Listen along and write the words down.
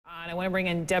I want to bring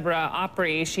in Debra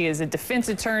Opri. She is a defense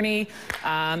attorney.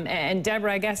 And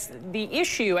Debra, I guess the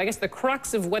issue, the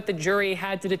crux of what the jury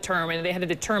had to determine, they had to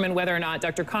determine whether or not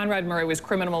Dr. Conrad Murray was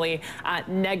criminally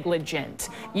negligent.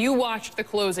 You watched the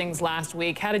closings last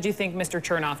week. How did you think Mr.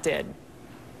 Chernoff did?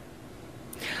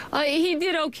 He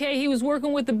did okay. He was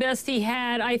working with the best he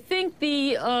had. I think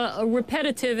the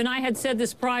repetitive, and I had said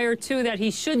this prior to that he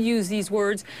should use these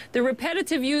words, the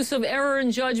repetitive use of error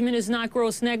in judgment is not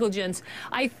gross negligence.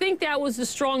 I think that was the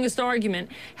strongest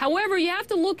argument. However, you have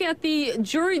to look at the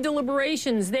jury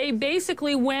deliberations. They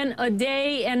basically went a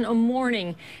day and a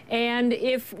morning. And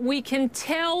if we can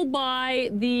tell by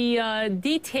the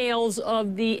details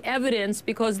of the evidence,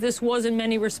 because this was in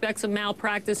many respects a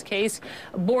malpractice case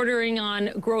bordering on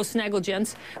gross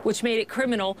negligence, which made it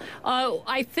criminal.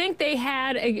 I think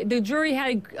the jury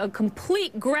had a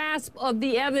complete grasp of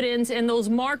the evidence, and those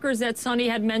markers that Sonny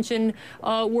had mentioned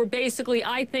were basically,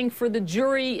 I think, for the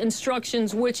jury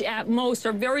instructions, which at most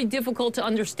are very difficult to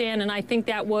understand, and I think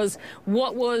that was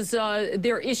what was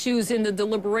their issues in the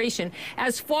deliberation.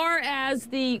 As far as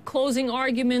the closing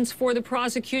arguments for the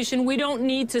prosecution, we don't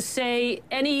need to say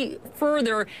any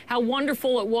further how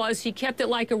wonderful it was. He kept it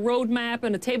like a roadmap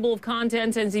and a table of contents,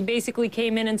 and he basically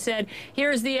came in and said,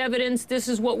 here's the evidence, this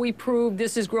is what we proved,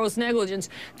 this is gross negligence.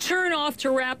 Chernoff, to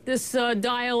wrap this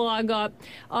dialogue up,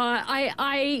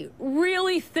 I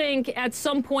really think at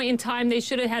some point in time they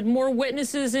should have had more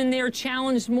witnesses in there,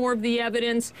 challenged more of the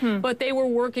evidence, but they were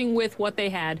working with what they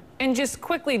had. And just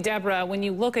quickly, Debra, when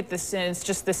you look at the sentence,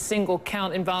 just the single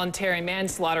count involuntary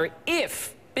manslaughter,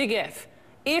 big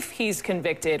if he's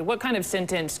convicted, what kind of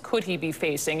sentence could he be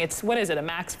facing? It's, what is it, a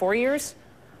max 4 years?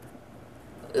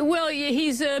 Well,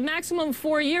 he's a maximum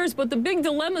 4 years, but the big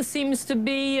dilemma seems to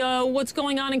be what's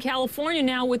going on in California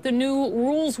now with the new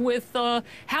rules with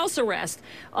house arrest.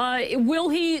 Will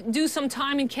he do some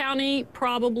time in county?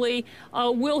 Probably.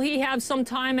 Will he have some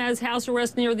time as house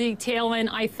arrest near the tail end?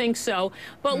 I think so.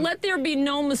 But let there be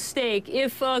no mistake.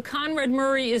 If Conrad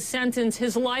Murray is sentenced,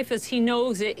 his life as he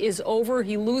knows it is over.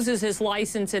 He loses his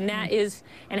license, and that is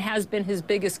and has been his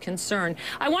biggest concern.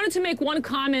 I wanted to make one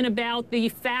comment about the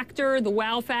factor, the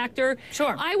wow factor.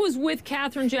 Sure. I was with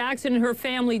Catherine Jackson and her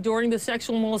family during the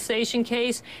sexual molestation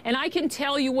case, and I can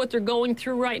tell you what they're going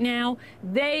through right now.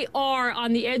 They are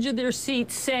on the edge of their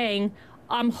seats saying,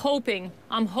 I'm hoping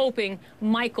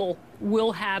Michael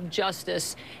will have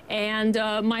justice. And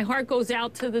my heart goes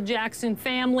out to the Jackson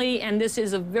family, and this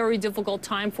is a very difficult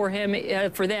time for them.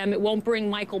 It won't bring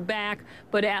Michael back,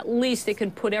 but at least it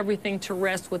can put everything to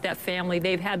rest with that family.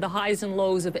 They've had the highs and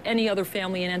lows of any other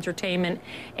family in entertainment,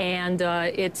 and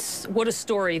it's what a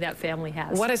story that family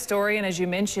has. What a story, and as you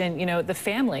mentioned, the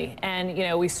family. And,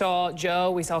 we saw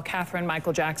Joe, we saw Catherine,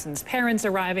 Michael Jackson's parents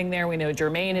arriving there. We know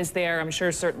Jermaine is there. I'm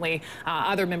sure certainly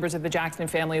other members of the Jackson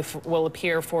family will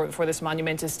appear for this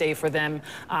monumentous day for them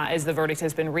as the verdict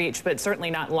has been reached, but certainly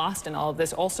not lost in all of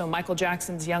this. Also, Michael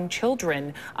Jackson's young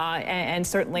children, and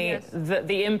certainly yes,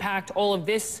 the impact all of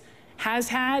this has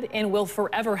had and will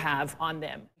forever have on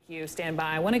them. You stand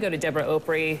by. I want to go to Debra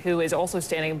Opri, who is also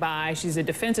standing by. She's a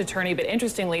defense attorney, but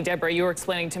interestingly, Debra, you were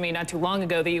explaining to me not too long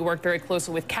ago that you worked very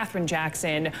closely with Catherine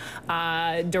Jackson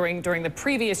during the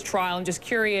previous trial. I'm just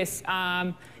curious,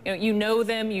 you know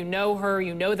them, you know her,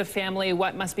 you know the family.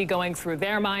 What must be going through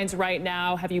their minds right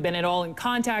now? Have you been at all in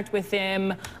contact with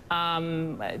them?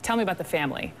 Tell me about the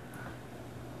family.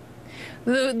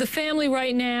 The family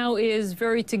right now is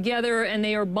very together, and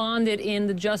they are bonded in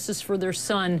the justice for their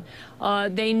son.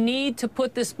 They need to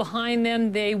put this behind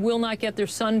them. They will not get their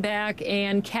son back.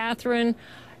 And Catherine,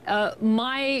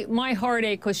 my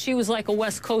heartache, because she was like a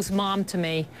West Coast mom to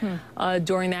me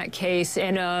during that case.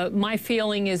 And my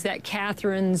feeling is that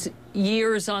Catherine's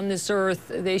years on this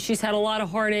earth, she's had a lot of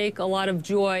heartache, a lot of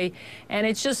joy. And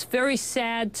it's just very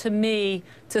sad to me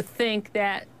to think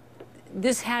that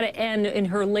this had to end in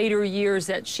her later years,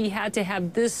 that she had to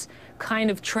have this kind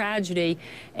of tragedy.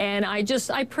 And I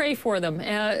pray for them.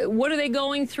 What are they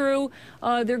going through?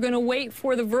 They're going to wait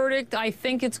for the verdict. I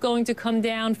think it's going to come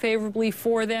down favorably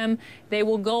for them. They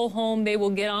will go home. They will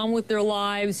get on with their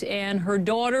lives. And her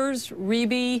daughters,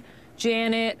 Rebe,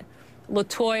 Janet,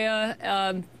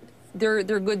 LaToya, they're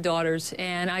good daughters,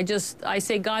 and I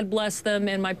say God bless them,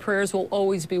 and my prayers will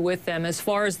always be with them. As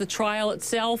far as the trial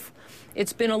itself,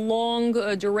 it's been a long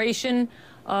duration.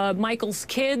 Michael's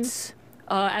kids,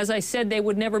 As I said, they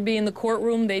would never be in the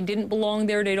courtroom. They didn't belong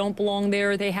there. They don't belong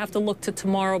there. They have to look to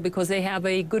tomorrow because they have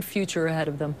a good future ahead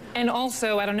of them. And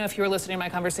also, I don't know if you were listening to my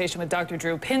conversation with Dr.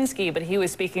 Drew Pinsky, but he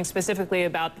was speaking specifically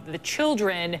about the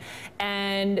children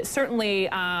and certainly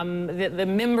the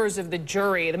members of the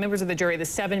jury, the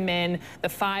 7 men, the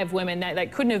 5 women,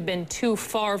 that couldn't have been too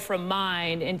far from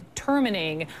mine in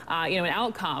determining, you know, an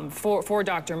outcome for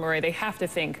Dr. Murray. They have to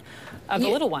think of the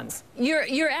little ones.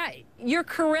 You're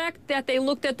correct that they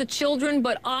looked at the children,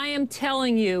 but I am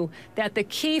telling you that the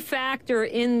key factor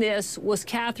in this was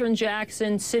Catherine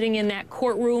Jackson sitting in that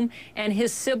courtroom and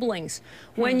his siblings.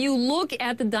 When you look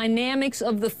at the dynamics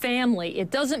of the family, it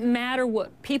doesn't matter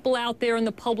what people out there in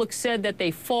the public said, that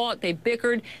they fought, they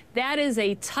bickered. That is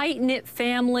a tight-knit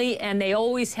family, and they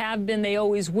always have been, they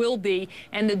always will be,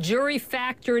 and the jury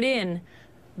factored in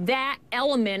that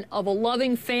element of a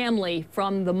loving family,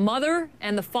 from the mother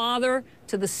and the father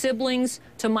to the siblings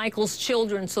to Michael's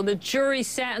children. So the jury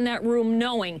sat in that room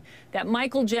knowing that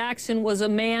Michael Jackson was a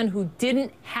man who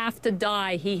didn't have to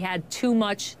die. He had too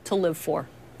much to live for.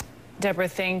 Debra,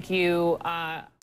 thank you.